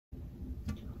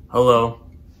Hello.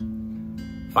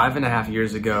 5.5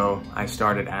 years ago, I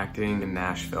started acting in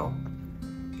Nashville.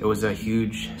 It was a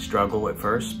huge struggle at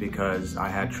first because I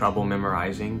had trouble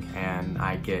memorizing and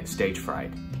I get stage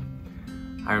fright.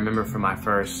 I remember for my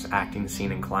first acting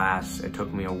scene in class, it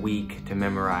took me a week to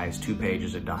memorize 2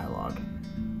 pages of dialogue.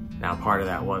 Now, part of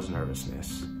that was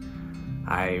nervousness.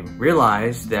 I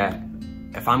realized that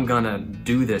if I'm gonna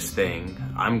do this thing,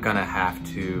 I'm gonna have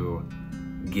to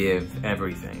give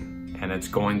everything, and it's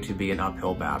going to be an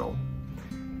uphill battle.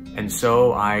 And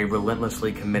so I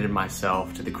relentlessly committed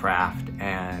myself to the craft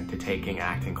and to taking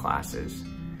acting classes.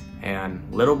 And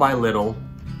little by little,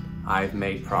 I've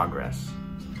made progress.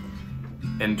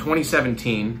 In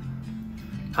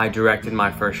 2017, I directed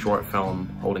my first short film,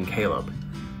 Holding Caleb.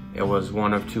 It was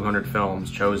one of 200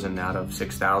 films chosen out of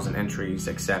 6,000 entries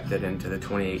accepted into the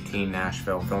 2018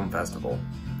 Nashville Film Festival.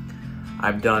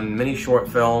 I've done many short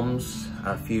films,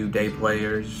 a few day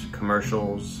players,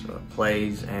 commercials,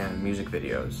 plays, and music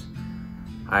videos.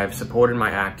 I've supported my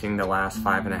acting the last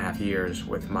 5.5 years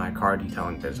with my car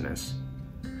detailing business.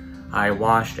 I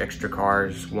washed extra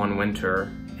cars one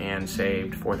winter and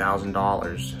saved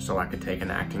 $4,000 so I could take an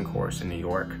acting course in New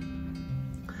York.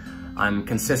 I'm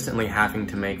consistently having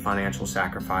to make financial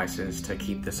sacrifices to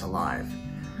keep this alive.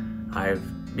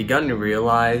 I've begun to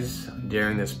realize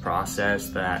during this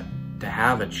process that to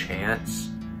have a chance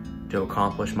to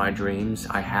accomplish my dreams,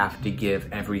 I have to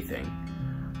give everything.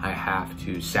 I have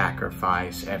to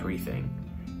sacrifice everything.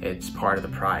 It's part of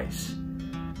the price.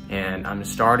 And I'm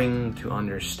starting to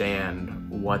understand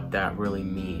what that really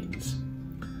means.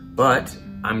 But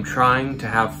I'm trying to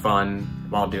have fun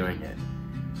while doing it.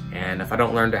 And if I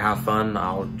don't learn to have fun,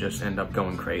 I'll just end up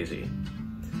going crazy.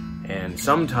 And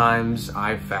sometimes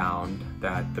I've found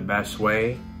that the best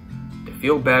way to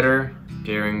feel better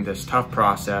during this tough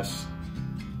process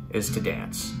is to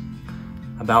dance.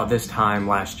 About this time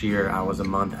last year, I was a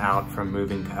month out from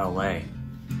moving to LA.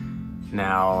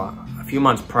 Now, a few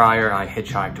months prior, I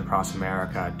hitchhiked across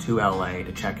America to LA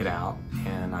to check it out,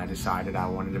 and I decided I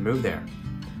wanted to move there.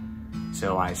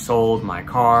 So I sold my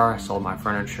car, sold my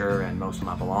furniture, and most of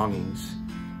my belongings.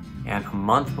 And a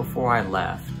month before I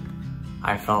left,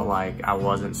 I felt like I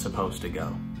wasn't supposed to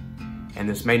go. And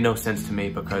this made no sense to me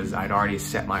because I'd already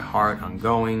set my heart on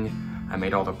going. I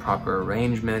made all the proper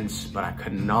arrangements, but I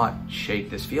could not shake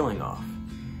this feeling off.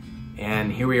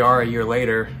 And here we are a year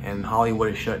later, and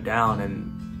Hollywood is shut down,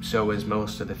 and so is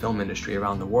most of the film industry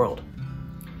around the world.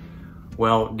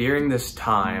 Well, during this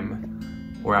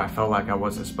time, where I felt like I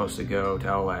wasn't supposed to go to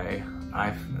LA,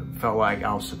 I felt like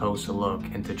I was supposed to look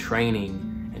into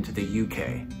training into the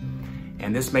UK.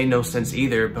 And this made no sense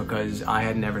either because I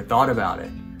had never thought about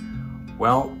it.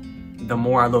 Well, the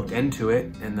more I looked into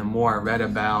it and the more I read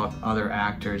about other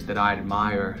actors that I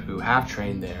admire who have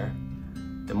trained there,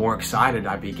 the more excited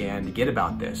I began to get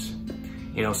about this.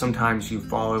 You know, sometimes you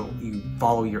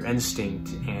follow your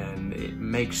instinct and it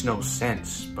makes no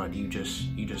sense, but you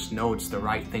just know it's the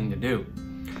right thing to do.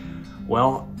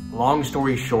 Well, long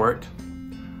story short,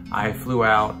 I flew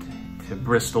out to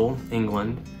Bristol,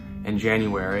 England in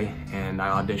January, and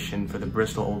I auditioned for the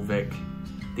Bristol Old Vic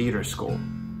Theatre School.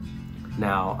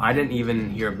 Now, I didn't even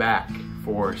hear back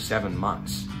for 7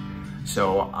 months,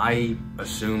 so I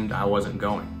assumed I wasn't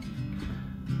going.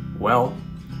 Well,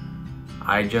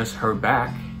 I just heard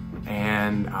back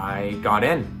and I got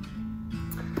in.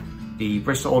 The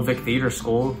Bristol Old Vic Theatre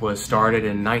School was started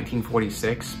in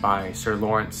 1946 by Sir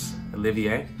Laurence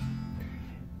Olivier.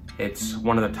 It's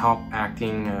one of the top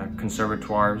acting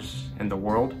conservatoires in the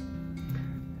world.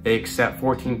 They accept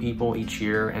 14 people each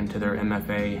year into their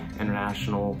MFA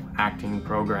International Acting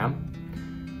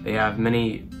program. They have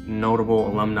many notable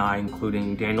alumni,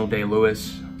 including Daniel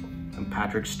Day-Lewis,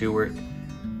 Patrick Stewart,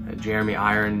 Jeremy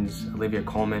Irons, Olivia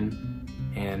Colman,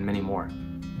 and many more.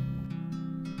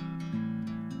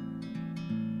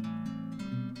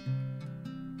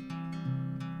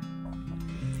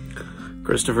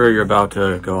 Christopher, you're about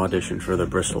to go audition for the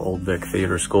Bristol Old Vic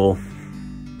Theatre School.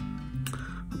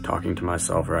 I'm talking to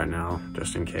myself right now,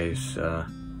 just in case,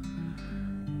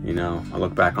 you know, I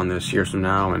look back on this years from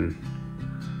now and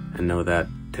know that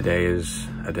today is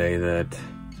a day that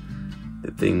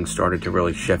things started to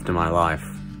really shift in my life.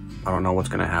 I don't know what's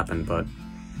gonna happen, but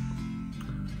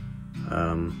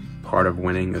part of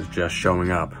winning is just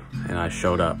showing up, and I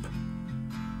showed up.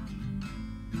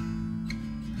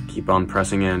 Keep on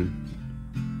pressing in.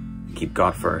 Keep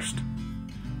God first.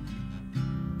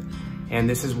 And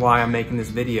this is why I'm making this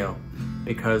video,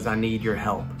 because I need your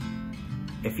help.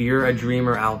 If you're a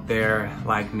dreamer out there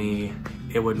like me,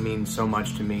 it would mean so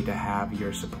much to me to have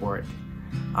your support.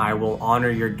 I will honor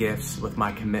your gifts with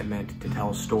my commitment to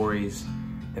tell stories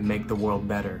and make the world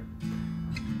better.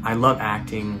 I love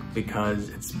acting because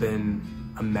it's been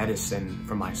a medicine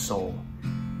for my soul.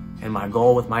 And my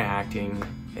goal with my acting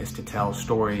is to tell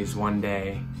stories one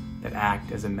day that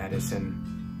act as a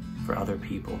medicine for other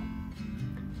people.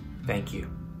 Thank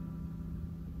you.